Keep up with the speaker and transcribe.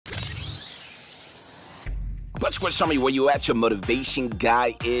But show me where you at. Your motivation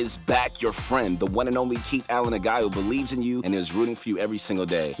guy is back. Your friend, the one and only Keith Allen, a guy who believes in you and is rooting for you every single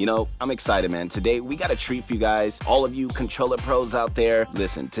day. You know, I'm excited, man. Today, we got a treat for you guys. All of you controller pros out there,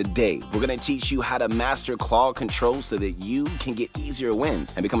 listen, today, we're gonna teach you how to master claw control so that you can get easier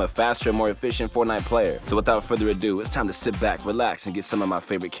wins and become a faster and more efficient Fortnite player. So without further ado, it's time to sit back, relax, and get some of my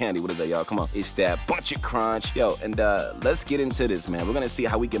favorite candy. What is that, y'all? Come on. It's that bunch of crunch. Yo, and let's get into this, man. We're gonna see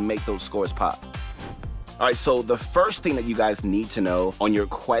how we can make those scores pop. All right, so the first thing that you guys need to know on your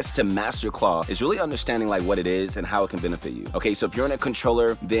quest to master claw is really understanding like what it is and how it can benefit you. Okay, so if you're in a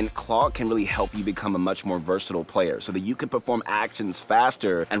controller, then claw can really help you become a much more versatile player so that you can perform actions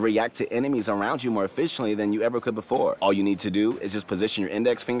faster and react to enemies around you more efficiently than you ever could before. All you need to do is just position your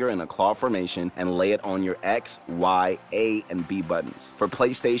index finger in a claw formation and lay it on your X, Y, A, and B buttons. For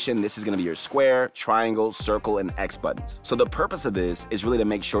PlayStation, this is gonna be your square, triangle, circle, and X buttons. So the purpose of this is really to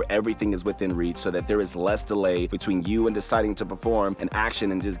make sure everything is within reach so that there is less delay between you and deciding to perform an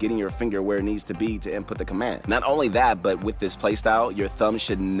action and just getting your finger where it needs to be to input the command. Not only that, but with this playstyle, your thumb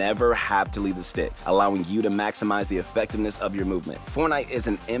should never have to leave the sticks, allowing you to maximize the effectiveness of your movement. Fortnite is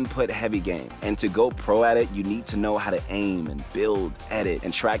an input-heavy game, and to go pro at it, you need to know how to aim and build, edit,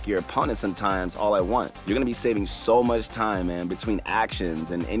 and track your opponent sometimes all at once. You're gonna be saving so much time, man, between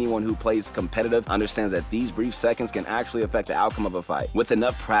actions, and anyone who plays competitive understands that these brief seconds can actually affect the outcome of a fight. With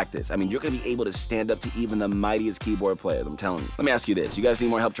enough practice, I mean, you're gonna be able to stand up to even the mightiest keyboard players, I'm telling you. Let me ask you this, you guys need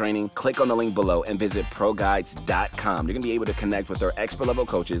more help training? Click on the link below and visit ProGuides.com. You're gonna be able to connect with our expert level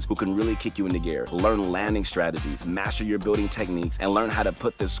coaches who can really kick you into gear, learn landing strategies, master your building techniques, and learn how to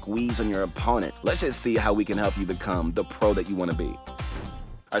put the squeeze on your opponents. Let's just see how we can help you become the pro that you wanna be.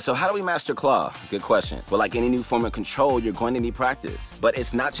 All right, so how do we master claw? Good question. Well, like any new form of control, you're going to need practice. But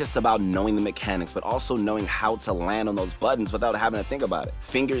it's not just about knowing the mechanics, but also knowing how to land on those buttons without having to think about it.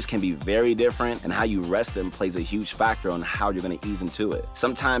 Fingers can be very different, and how you rest them plays a huge factor on how you're gonna ease into it.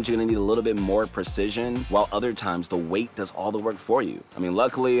 Sometimes you're gonna need a little bit more precision, while other times the weight does all the work for you. I mean,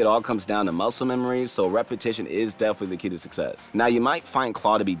 luckily, it all comes down to muscle memory, so repetition is definitely the key to success. Now, you might find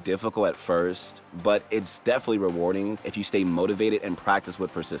claw to be difficult at first, but it's definitely rewarding if you stay motivated and practice with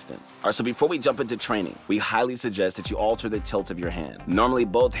persistence. All right, so before we jump into training, we highly suggest that you alter the tilt of your hand. Normally,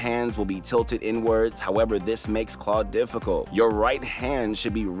 both hands will be tilted inwards. However, this makes claw difficult. Your right hand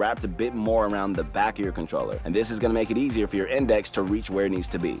should be wrapped a bit more around the back of your controller, and this is gonna make it easier for your index to reach where it needs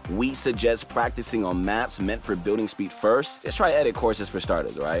to be. We suggest practicing on maps meant for building speed first. Just try edit courses for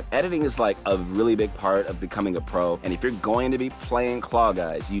starters, all right? Editing is like a really big part of becoming a pro, and if you're going to be playing claw,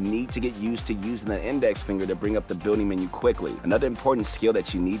 guys, you need to get used to using the index finger to bring up the building menu quickly. Another important skill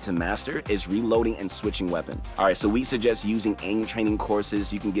that you need to master is reloading and switching weapons. All right, so we suggest using aim training courses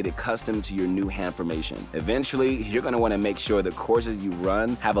so you can get accustomed to your new hand formation. Eventually, you're gonna wanna make sure the courses you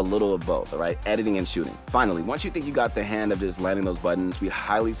run have a little of both, all right? Editing and shooting. Finally, once you think you got the hand of just landing those buttons, we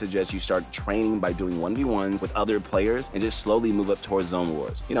highly suggest you start training by doing 1v1s with other players and just slowly move up towards zone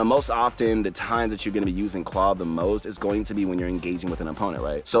wars. You know, most often, the times that you're gonna be using claw the most is going to be when you're engaging with an opponent,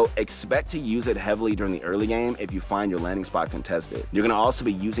 right? So expect to use it heavily during the early game if you find your landing spot contested. You're gonna also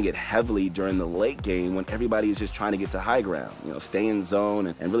be using it heavily during the late game when everybody is just trying to get to high ground, you know, stay in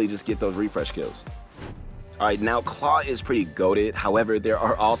zone and really just get those refresh kills. All right, now claw is pretty goated. However, there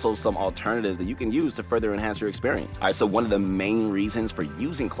are also some alternatives that you can use to further enhance your experience. All right, so one of the main reasons for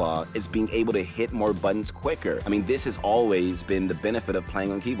using claw is being able to hit more buttons quicker. I mean, this has always been the benefit of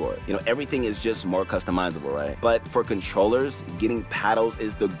playing on keyboard. You know, everything is just more customizable, right? But for controllers, getting paddles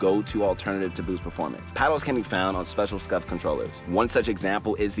is the go-to alternative to boost performance. Paddles can be found on special scuff controllers. One such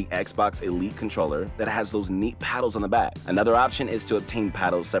example is the Xbox Elite controller that has those neat paddles on the back. Another option is to obtain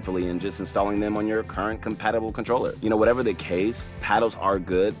paddles separately and just installing them on your current compatible controller. You know, whatever the case, paddles are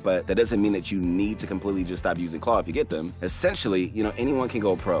good, but that doesn't mean that you need to completely just stop using claw if you get them. Essentially, you know, anyone can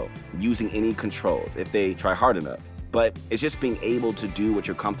go pro using any controls if they try hard enough. But it's just being able to do what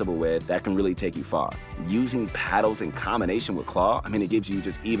you're comfortable with that can really take you far. Using paddles in combination with claw, I mean, it gives you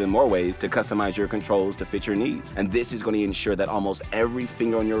just even more ways to customize your controls to fit your needs. And this is going to ensure that almost every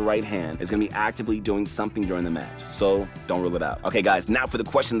finger on your right hand is going to be actively doing something during the match. So don't rule it out. Okay, guys, now for the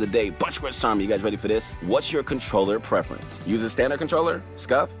question of the day. Bunch Squash Army, you guys ready for this? What's your controller preference? Use a standard controller,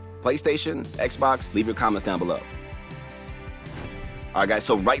 Scuff, PlayStation, Xbox? Leave your comments down below. Alright guys,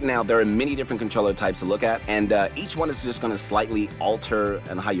 so right now there are many different controller types to look at, and each one is just going to slightly alter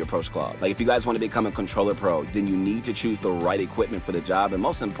on how you approach claw. Like if you guys want to become a controller pro, then you need to choose the right equipment for the job, and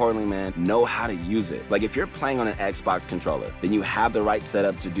most importantly, man, know how to use it. Like if you're playing on an Xbox controller, then you have the right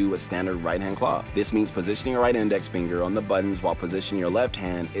setup to do a standard right hand claw. This means positioning your right index finger on the buttons while positioning your left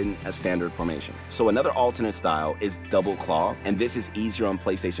hand in a standard formation. So another alternate style is double claw, and this is easier on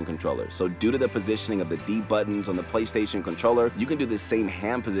PlayStation controllers. So due to the positioning of the D buttons on the PlayStation controller, you can do the same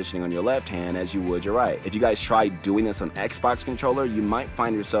hand positioning on your left hand as you would your right. If you guys try doing this on Xbox controller, you might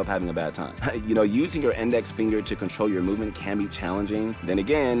find yourself having a bad time. You know, using your index finger to control your movement can be challenging. Then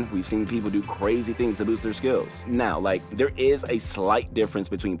again, we've seen people do crazy things to boost their skills. Now, like, there is a slight difference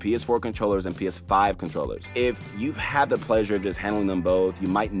between PS4 controllers and PS5 controllers. If you've had the pleasure of just handling them both, you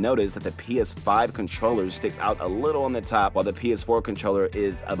might notice that the PS5 controller sticks out a little on the top while the PS4 controller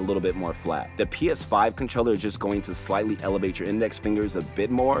is a little bit more flat. The PS5 controller is just going to slightly elevate your index fingers a bit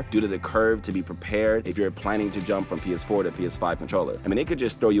more due to the curve to be prepared if you're planning to jump from PS4 to PS5 controller. I mean, it could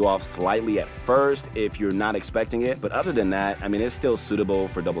just throw you off slightly at first if you're not expecting it, but other than that, I mean, it's still suitable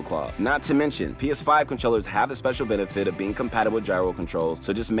for double claw. Not to mention, PS5 controllers have the special benefit of being compatible with gyro controls,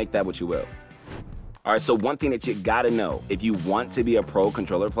 so just make that what you will. Alright, so one thing that you gotta know if you want to be a pro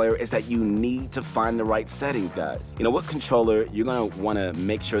controller player is that you need to find the right settings, guys. You know, with controller, you're gonna wanna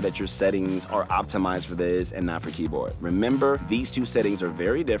make sure that your settings are optimized for this and not for keyboard. Remember, these two settings are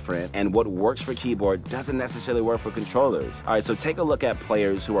very different, and what works for keyboard doesn't necessarily work for controllers. Alright, so take a look at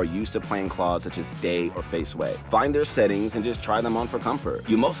players who are used to playing claws such as Day or Faceway. Find their settings and just try them on for comfort.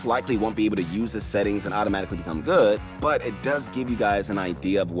 You most likely won't be able to use the settings and automatically become good, but it does give you guys an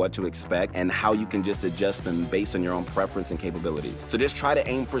idea of what to expect and how you can just adjust them based on your own preference and capabilities. So just try to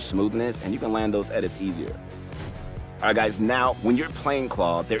aim for smoothness and you can land those edits easier. Alright guys, now when you're playing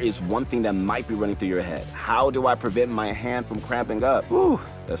claw, there is one thing that might be running through your head. How do I prevent my hand from cramping up? Whew,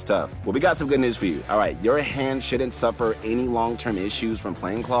 that's tough. Well, we got some good news for you. Alright, your hand shouldn't suffer any long-term issues from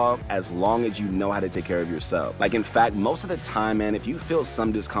playing claw as long as you know how to take care of yourself. Like in fact, most of the time, man, if you feel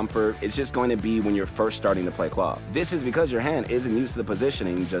some discomfort, it's just going to be when you're first starting to play claw. This is because your hand isn't used to the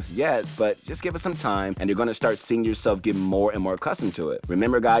positioning just yet, but just give it some time and you're going to start seeing yourself get more and more accustomed to it.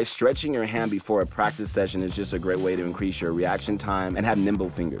 Remember guys, stretching your hand before a practice session is just a great way to increase your reaction time and have nimble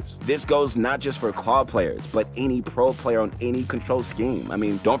fingers. This goes not just for claw players, but any pro player on any control scheme. I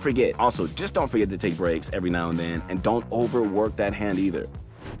mean, don't forget, also, just don't forget to take breaks every now and then, and don't overwork that hand either.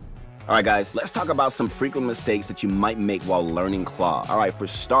 Alright guys, let's talk about some frequent mistakes that you might make while learning claw. Alright, for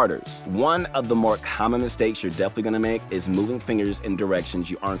starters, one of the more common mistakes you're definitely going to make is moving fingers in directions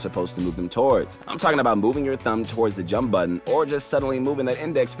you aren't supposed to move them towards. I'm talking about moving your thumb towards the jump button or just suddenly moving that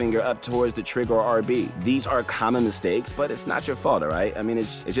index finger up towards the trigger or RB. These are common mistakes, but it's not your fault, alright? I mean,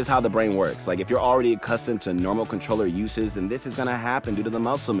 it's just how the brain works. Like if you're already accustomed to normal controller uses, then this is going to happen due to the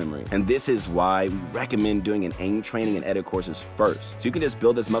muscle memory. And this is why we recommend doing an aim training and edit courses first. So you can just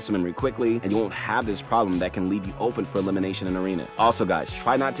build this muscle memory quickly and you won't have this problem that can leave you open for elimination in arena. Also guys,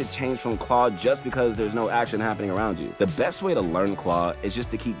 try not to change from claw just because there's no action happening around you. The best way to learn claw is just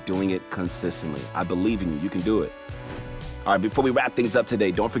to keep doing it consistently. I believe in you, you can do it. Alright, before we wrap things up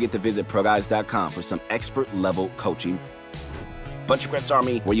today, don't forget to visit ProGuides.com for some expert level coaching. Bunch of Regrets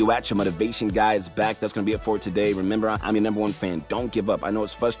Army, where you at? Your motivation guy is back. That's gonna be it for today. Remember, I'm your #1 fan. Don't give up. I know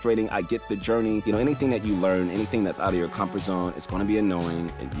it's frustrating. I get the journey. You know, anything that you learn, anything that's out of your comfort zone, it's gonna be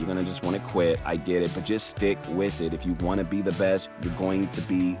annoying. You're gonna just wanna quit. I get it, but just stick with it. If you wanna be the best, you're going to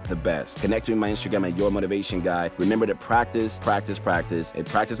be the best. Connect with me on my Instagram at Your Motivation Guy. Remember to practice, practice, practice. And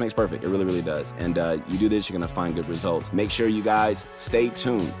practice makes perfect. It really, really does. And you do this, you're gonna find good results. Make sure you guys stay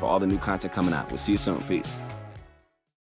tuned for all the new content coming out. We'll see you soon. Peace.